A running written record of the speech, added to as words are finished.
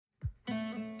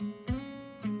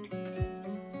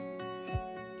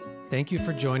Thank you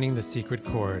for joining The Secret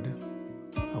Chord,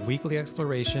 a weekly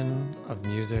exploration of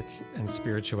music and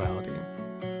spirituality.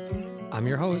 I'm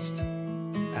your host,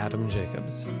 Adam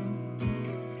Jacobs.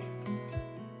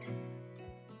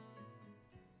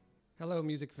 Hello,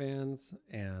 music fans,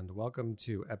 and welcome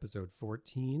to episode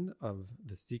 14 of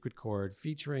The Secret Chord,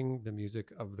 featuring the music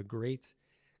of the great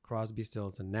Crosby,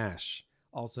 Stills, and Nash,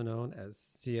 also known as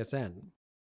CSN.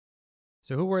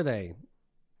 So who were they?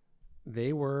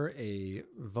 They were a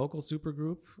vocal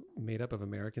supergroup made up of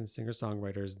American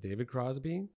singer-songwriters David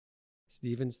Crosby,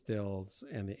 Stephen Stills,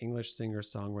 and the English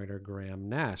singer-songwriter Graham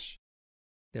Nash.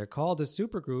 They're called a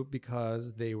supergroup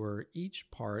because they were each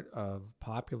part of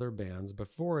popular bands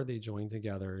before they joined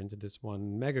together into this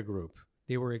one mega group.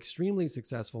 They were extremely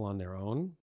successful on their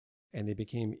own, and they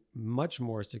became much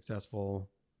more successful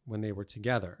when they were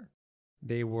together.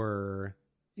 They were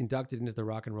inducted into the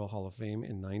Rock and Roll Hall of Fame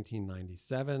in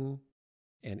 1997.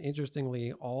 And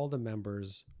interestingly, all the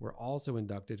members were also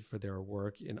inducted for their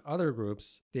work in other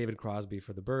groups: David Crosby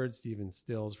for the Byrds, Stephen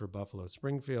Stills for Buffalo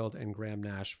Springfield, and Graham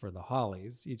Nash for the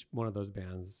Hollies. Each one of those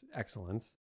bands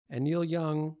excellent. And Neil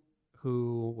Young,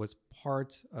 who was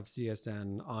part of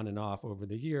CSN on and off over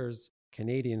the years,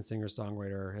 Canadian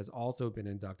singer-songwriter, has also been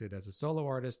inducted as a solo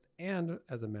artist and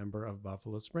as a member of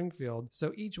Buffalo Springfield.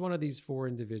 So each one of these four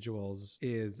individuals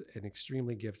is an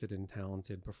extremely gifted and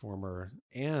talented performer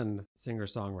and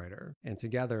singer-songwriter. And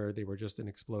together, they were just an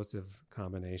explosive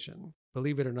combination.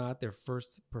 Believe it or not, their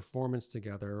first performance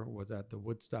together was at the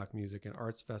Woodstock Music and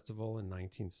Arts Festival in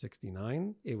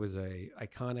 1969. It was an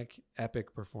iconic,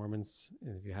 epic performance.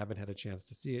 And if you haven't had a chance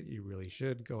to see it, you really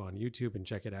should go on YouTube and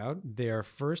check it out. Their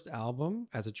first album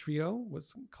as a trio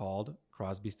was called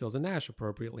Crosby, Stills, and Nash,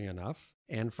 appropriately enough.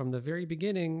 And from the very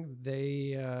beginning,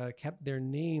 they kept their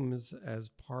names as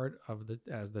part of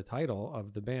the title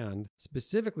of the band,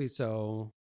 specifically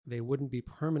so they wouldn't be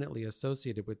permanently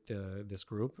associated with this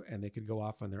group, and they could go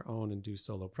off on their own and do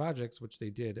solo projects, which they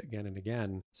did again and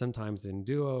again, sometimes in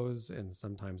duos and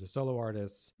sometimes as solo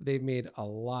artists. They've made a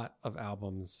lot of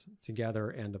albums together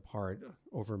and apart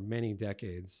over many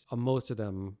decades, most of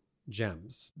them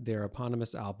gems. Their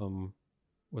eponymous album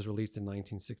was released in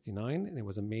 1969, and it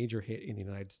was a major hit in the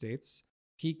United States,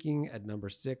 peaking at number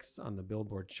 6 on the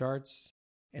Billboard charts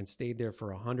and stayed there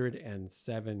for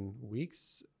 107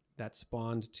 weeks. That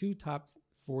spawned 2 top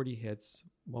 40 hits.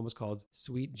 One was called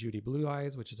Sweet Judy Blue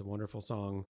Eyes, which is a wonderful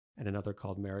song, and another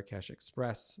called Marrakesh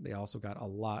Express. They also got a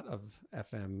lot of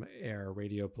FM air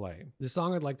radio play. The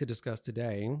song I'd like to discuss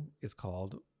today is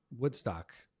called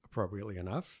Woodstock, appropriately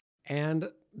enough, and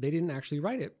they didn't actually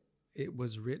write it. It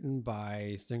was written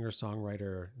by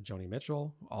singer-songwriter Joni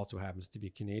Mitchell, who also happens to be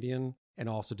Canadian, and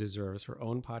also deserves her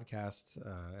own podcast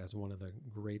as one of the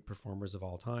great performers of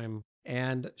all time.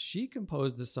 And she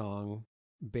composed the song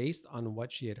based on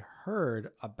what she had heard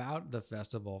about the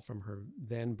festival from her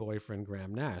then boyfriend,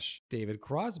 Graham Nash. David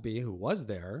Crosby, who was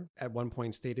there, at one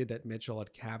point stated that Mitchell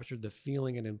had captured the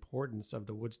feeling and importance of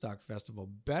the Woodstock Festival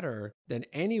better than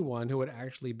anyone who had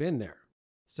actually been there.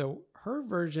 So her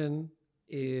version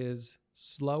is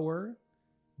slower,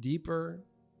 deeper,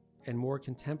 and more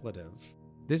contemplative.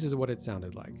 This is what it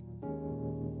sounded like.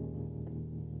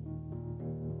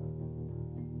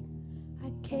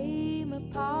 I came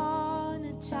upon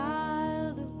a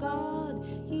child of God.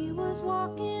 He was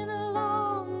walking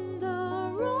along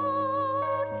the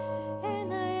road,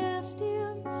 and I asked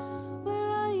him, "Where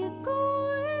are you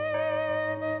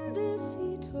going?" And this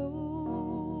he told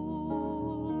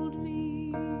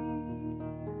me.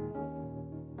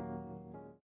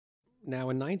 Now,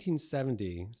 in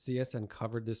 1970, CSN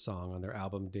covered this song on their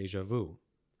album Deja Vu.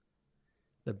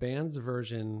 The band's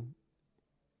version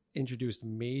introduced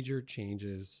major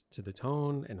changes to the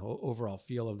tone and overall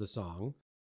feel of the song.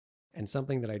 And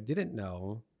something that I didn't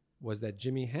know was that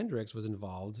Jimi Hendrix was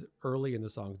involved early in the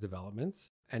song's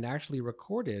development and actually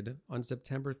recorded on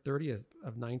September 30th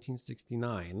of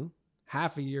 1969,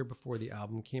 half a year before the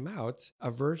album came out, a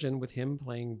version with him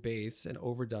playing bass and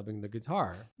overdubbing the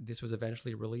guitar. This was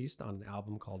eventually released on an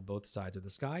album called Both Sides of the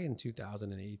Sky in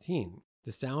 2018.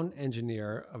 The sound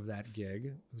engineer of that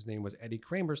gig, whose name was Eddie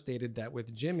Kramer, stated that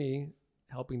with Jimmy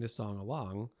helping the song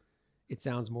along, it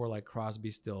sounds more like Crosby,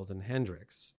 Stills, and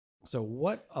Hendrix. So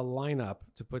what a lineup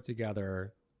to put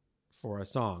together for a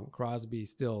song. Crosby,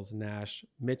 Stills, Nash,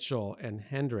 Mitchell, and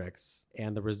Hendrix.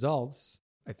 And the results,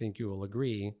 I think you will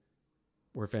agree,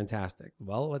 were fantastic.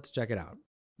 Well, let's check it out.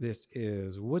 This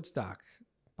is Woodstock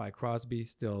by Crosby,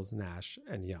 Stills, Nash,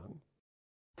 and Young.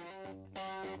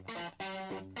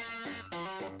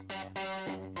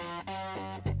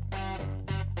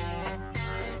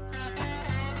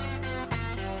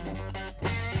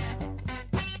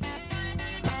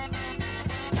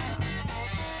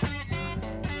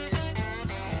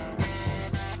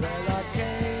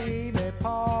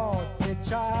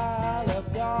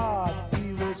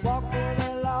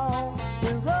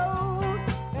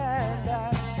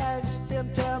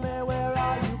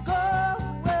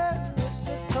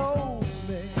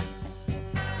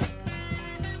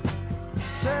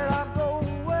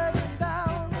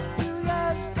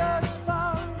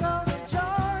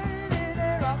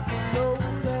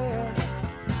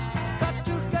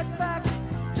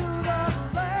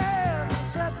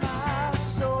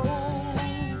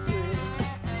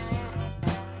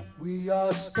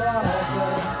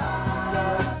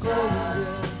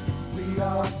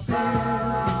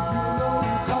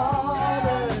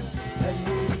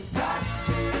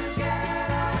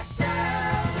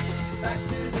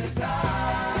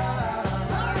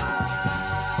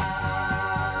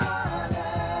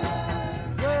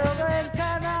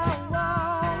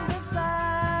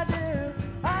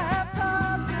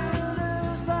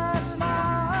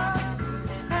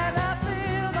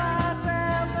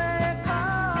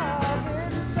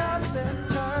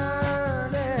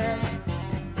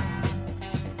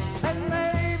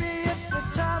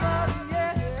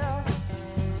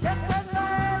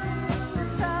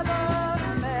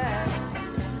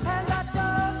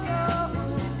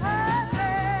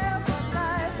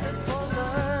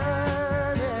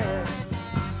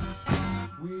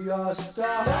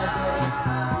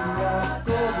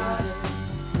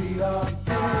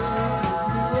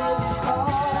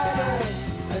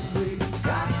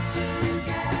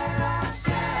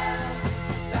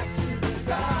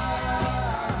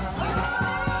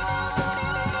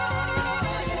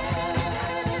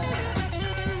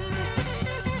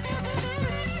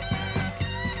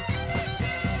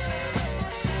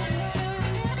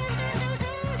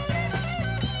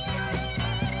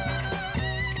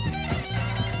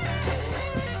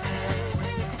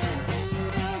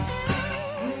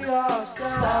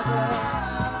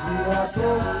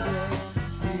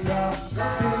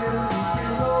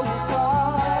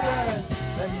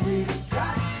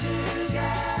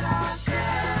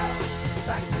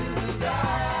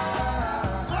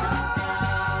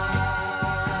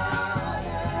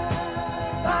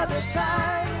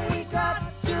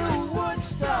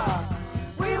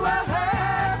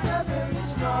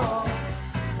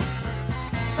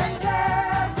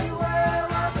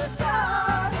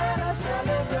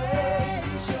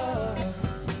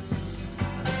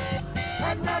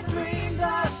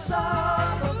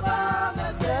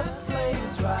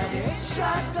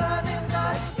 shotgun in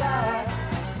the sky,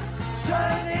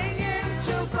 turning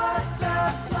into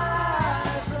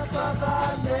butterflies above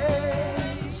our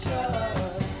nation.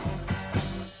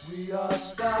 We are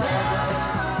stars.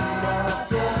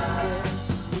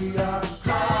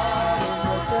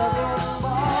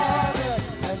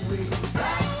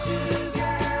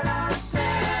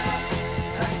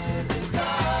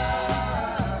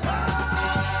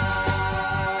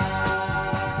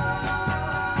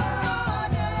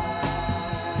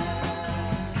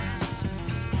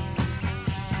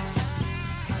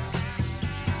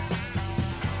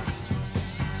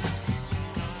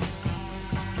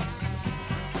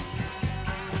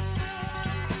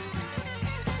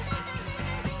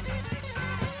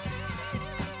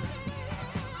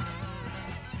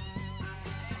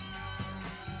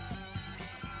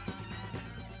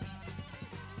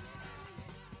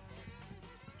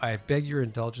 I beg your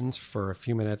indulgence for a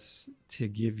few minutes to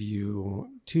give you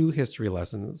two history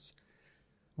lessons,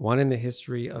 one in the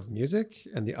history of music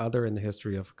and the other in the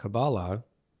history of Kabbalah,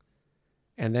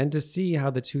 and then to see how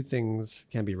the two things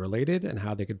can be related and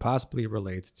how they could possibly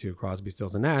relate to Crosby,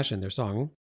 Stills, and Nash and their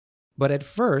song. But at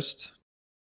first,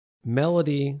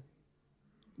 melody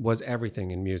was everything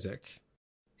in music.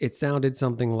 It sounded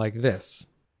something like this.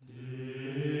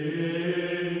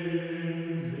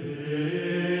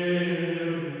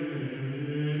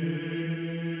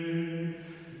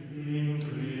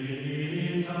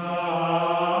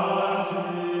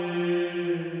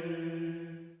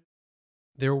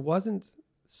 There wasn't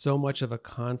so much of a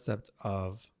concept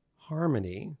of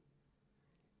harmony.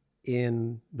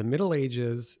 In the Middle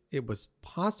Ages, it was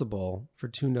possible for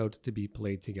two notes to be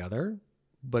played together,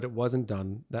 but it wasn't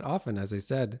done that often. As I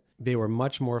said, they were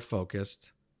much more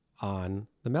focused on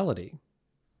the melody,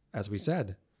 as we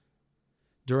said.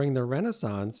 During the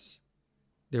Renaissance,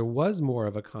 there was more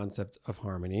of a concept of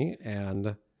harmony,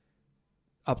 and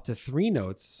up to three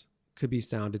notes could be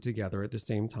sounded together at the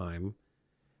same time.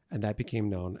 And that became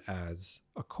known as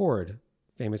a chord.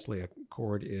 Famously, a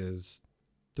chord is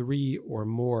three or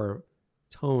more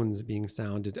tones being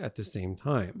sounded at the same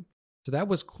time. So that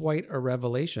was quite a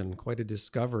revelation, quite a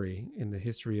discovery in the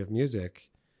history of music,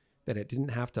 that it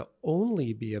didn't have to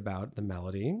only be about the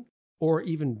melody, or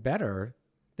even better,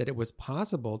 that it was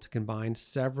possible to combine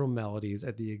several melodies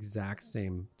at the exact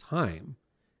same time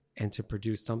and to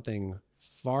produce something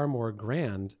far more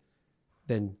grand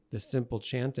than the simple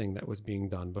chanting that was being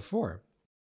done before.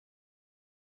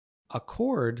 A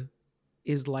chord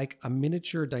is like a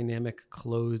miniature dynamic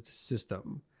closed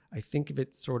system. I think of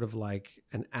it sort of like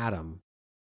an atom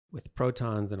with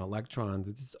protons and electrons.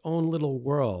 It's its own little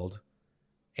world,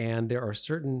 and there are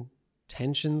certain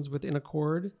tensions within a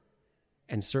chord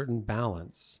and certain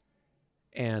balance.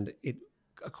 And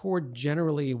a chord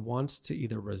generally wants to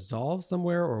either resolve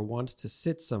somewhere or wants to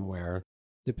sit somewhere,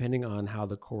 depending on how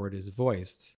the chord is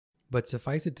voiced. But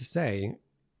suffice it to say,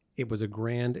 it was a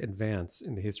grand advance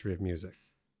in the history of music.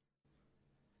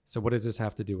 So what does this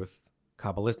have to do with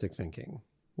Kabbalistic thinking?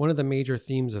 One of the major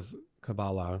themes of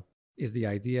Kabbalah is the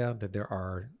idea that there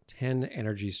are 10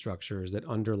 energy structures that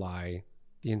underlie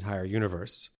the entire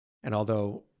universe. And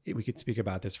although we could speak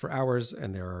about this for hours,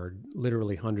 and there are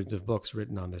literally hundreds of books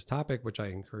written on this topic, which I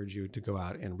encourage you to go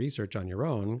out and research on your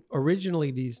own,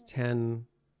 originally these 10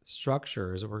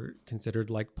 structures were considered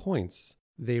like points.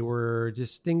 They were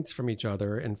distinct from each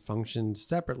other and functioned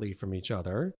separately from each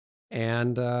other,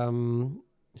 and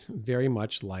very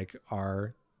much like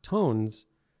our tones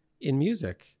in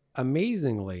music.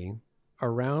 Amazingly,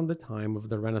 around the time of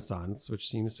the Renaissance, which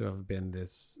seems to have been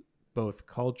this both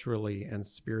culturally and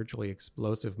spiritually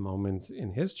explosive moment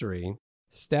in history,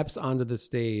 steps onto the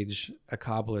stage a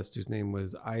Kabbalist whose name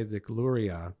was Isaac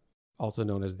Luria, also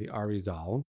known as the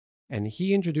Arizal. And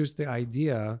he introduced the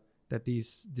idea that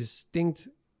these distinct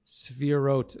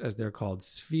sphirot, as they're called,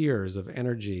 spheres of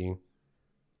energy,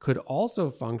 could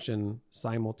also function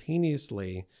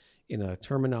simultaneously in a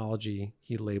terminology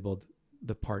he labeled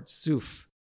the part suf,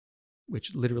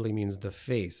 which literally means the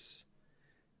face,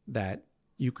 that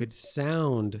you could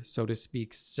sound, so to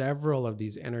speak, several of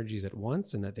these energies at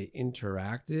once, and that they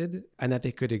interacted, and that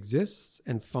they could exist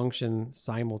and function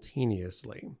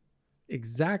simultaneously,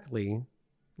 exactly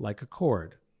like a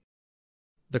chord.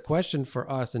 The question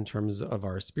for us in terms of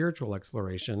our spiritual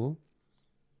exploration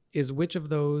is which of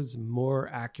those more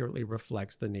accurately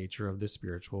reflects the nature of the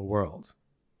spiritual world?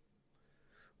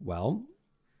 Well,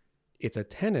 it's a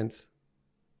tenet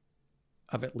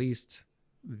of at least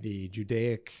the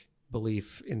Judaic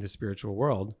belief in the spiritual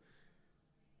world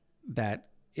that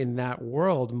in that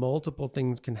world, multiple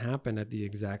things can happen at the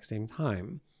exact same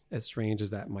time. As strange as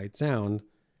that might sound,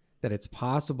 that it's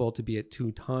possible to be at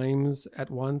two times at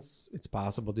once. It's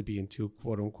possible to be in two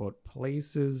quote unquote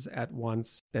places at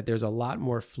once, that there's a lot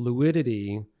more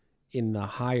fluidity in the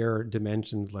higher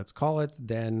dimensions, let's call it,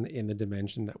 than in the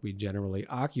dimension that we generally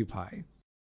occupy.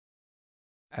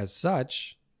 As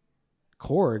such,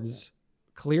 chords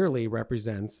clearly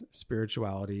represents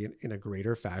spirituality in a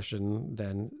greater fashion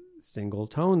than single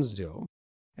tones do.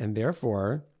 And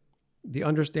therefore, the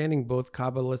understanding both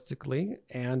Kabbalistically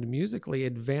and musically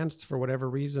advanced for whatever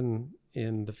reason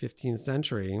in the 15th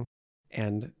century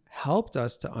and helped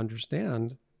us to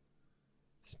understand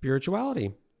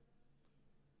spirituality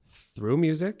through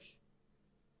music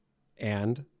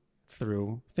and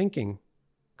through thinking,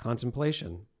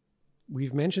 contemplation.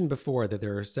 We've mentioned before that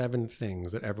there are 7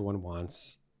 things that everyone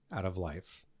wants out of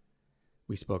life.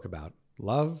 We spoke about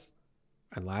love,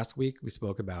 and last week we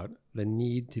spoke about the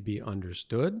need to be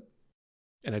understood.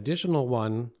 An additional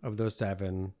one of those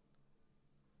 7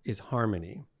 is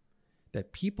harmony,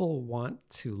 that people want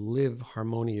to live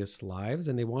harmonious lives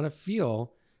and they want to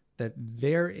feel that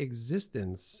their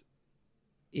existence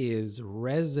is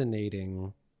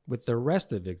resonating with the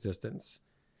rest of existence,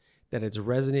 that it's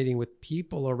resonating with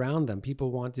people around them.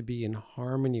 People want to be in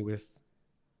harmony with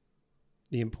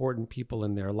the important people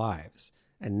in their lives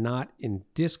and not in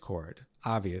discord,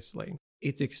 obviously.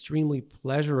 It's extremely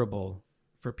pleasurable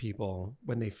for people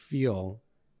when they feel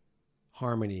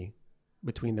harmony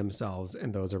between themselves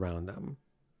and those around them.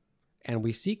 And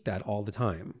we seek that all the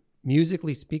time.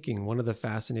 Musically speaking, one of the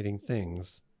fascinating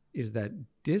things is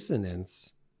that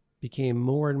dissonance became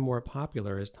more and more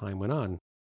popular as time went on.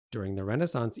 During the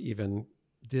Renaissance even,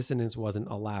 dissonance wasn't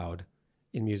allowed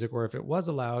in music, or if it was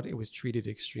allowed, it was treated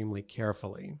extremely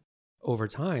carefully. Over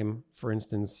time, for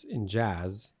instance, in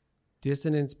jazz,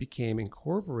 dissonance became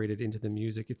incorporated into the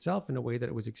music itself in a way that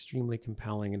it was extremely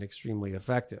compelling and extremely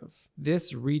effective.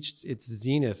 This reached its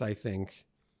zenith, I think,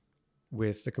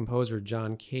 with the composer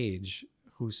John Cage,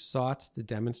 who sought to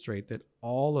demonstrate that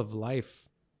all of life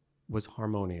was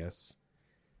harmonious.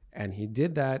 And he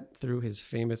did that through his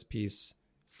famous piece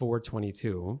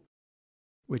 422,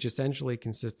 which essentially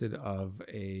consisted of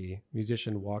a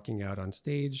musician walking out on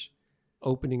stage,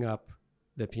 opening up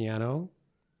the piano,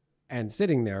 and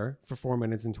sitting there for 4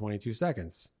 minutes and 22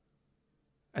 seconds.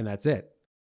 And that's it.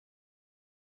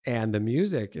 And the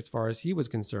music, as far as he was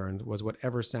concerned, was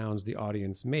whatever sounds the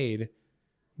audience made,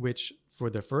 which for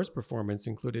the first performance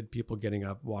included people getting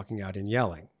up, walking out, and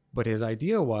yelling. But his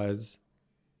idea was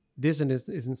dissonance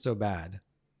isn't so bad,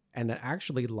 and that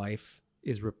actually life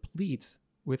is replete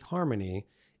with harmony.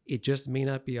 It just may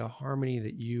not be a harmony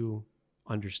that you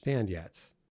understand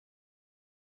yet.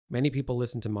 Many people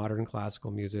listen to modern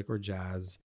classical music or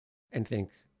jazz and think,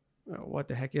 oh, what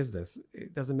the heck is this?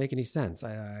 It doesn't make any sense.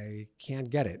 I can't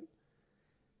get it.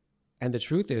 And the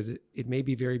truth is, it may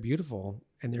be very beautiful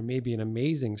and there may be an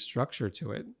amazing structure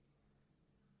to it,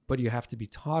 but you have to be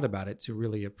taught about it to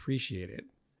really appreciate it.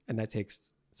 And that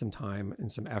takes some time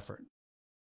and some effort.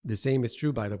 The same is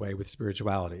true, by the way, with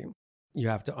spirituality. You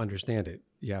have to understand it.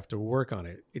 You have to work on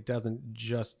it. It doesn't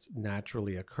just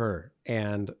naturally occur.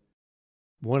 And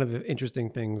one of the interesting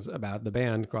things about the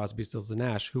band Crosby, Stills, and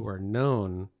Nash, who are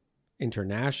known,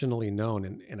 internationally known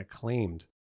and acclaimed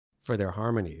for their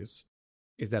harmonies,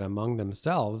 is that among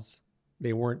themselves,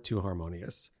 they weren't too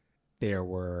harmonious. There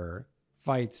were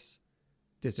fights,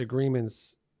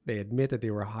 disagreements. They admit that they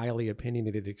were highly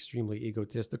opinionated, extremely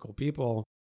egotistical people,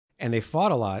 and they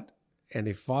fought a lot, and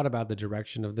they fought about the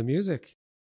direction of the music.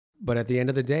 But at the end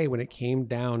of the day, when it came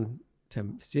down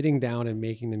to sitting down and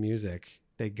making the music,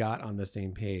 they got on the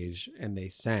same page and they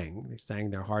sang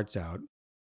their hearts out.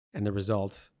 And the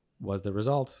result was the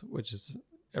result, which is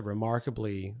a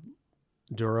remarkably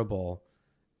durable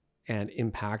and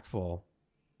impactful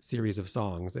series of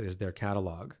songs that is their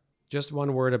catalog. Just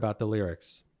one word about the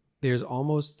lyrics. There's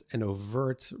almost an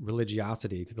overt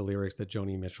religiosity to the lyrics that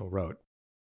Joni Mitchell wrote.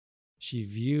 She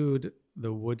viewed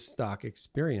the Woodstock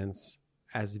experience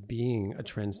as being a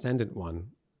transcendent one.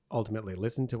 Ultimately,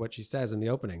 listen to what she says in the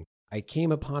opening. I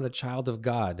came upon a child of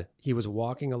God. He was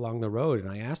walking along the road, and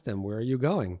I asked him, where are you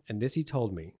going? And this he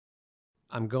told me.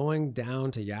 I'm going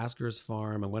down to Yasgur's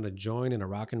farm. I'm going to join in a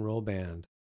rock and roll band.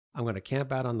 I'm going to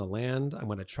camp out on the land. I'm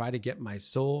going to try to get my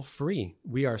soul free.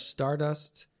 We are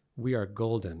stardust. We are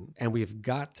golden. And we've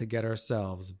got to get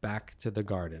ourselves back to the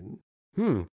garden.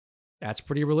 That's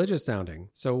pretty religious sounding.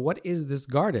 So what is this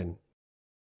garden?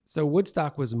 So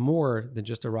Woodstock was more than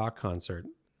just a rock concert.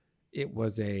 It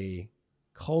was a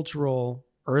cultural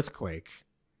earthquake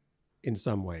in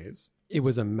some ways. It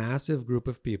was a massive group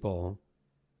of people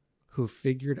who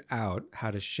figured out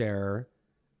how to share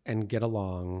and get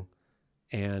along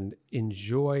and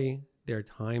enjoy their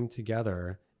time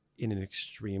together in an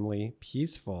extremely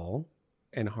peaceful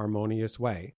and harmonious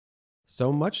way.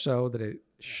 So much so that it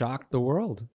shocked the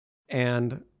world.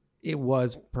 And it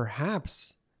was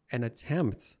perhaps an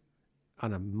attempt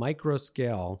on a micro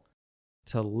scale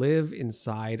to live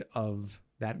inside of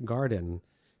that garden,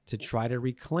 to try to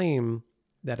reclaim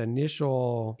that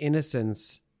initial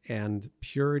innocence and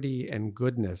purity and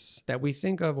goodness that we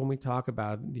think of when we talk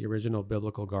about the original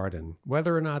biblical garden.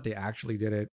 Whether or not they actually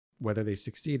did it, whether they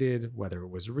succeeded, whether it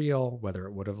was real, whether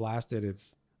it would have lasted,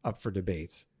 it's up for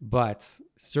debate. But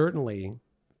certainly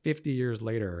 50 years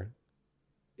later,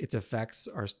 its effects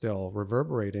are still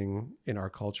reverberating in our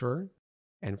culture.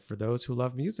 And for those who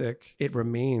love music, it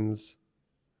remains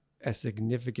a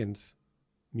significant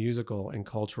musical and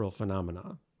cultural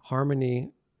phenomena.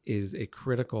 Harmony is a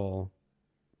critical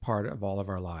part of all of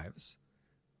our lives.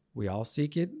 We all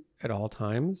seek it at all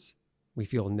times. We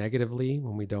feel negatively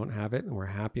when we don't have it, and we're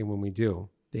happy when we do.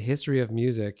 The history of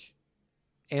music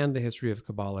and the history of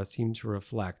Kabbalah seem to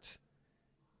reflect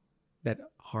that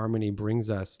harmony brings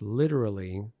us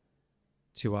literally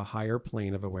to a higher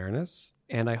plane of awareness.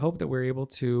 And I hope that we're able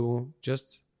to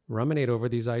just ruminate over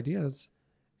these ideas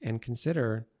and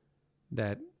consider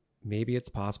that maybe it's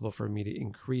possible for me to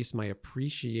increase my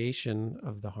appreciation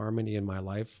of the harmony in my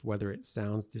life, whether it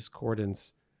sounds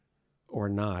discordant or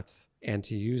not, and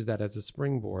to use that as a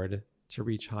springboard to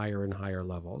reach higher and higher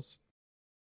levels.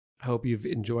 I hope you've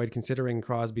enjoyed considering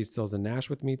Crosby, Stills, and Nash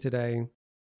with me today.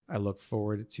 I look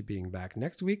forward to being back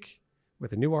next week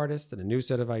with a new artist and a new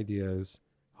set of ideas.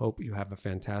 Hope you have a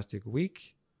fantastic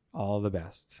week. All the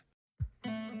best.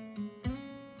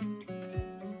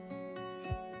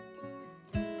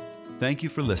 Thank you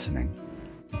for listening.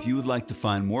 If you would like to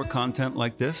find more content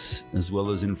like this, as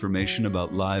well as information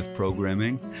about live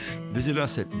programming, visit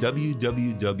us at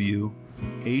www.aishny.com.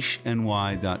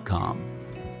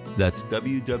 That's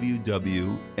www.aishny.com.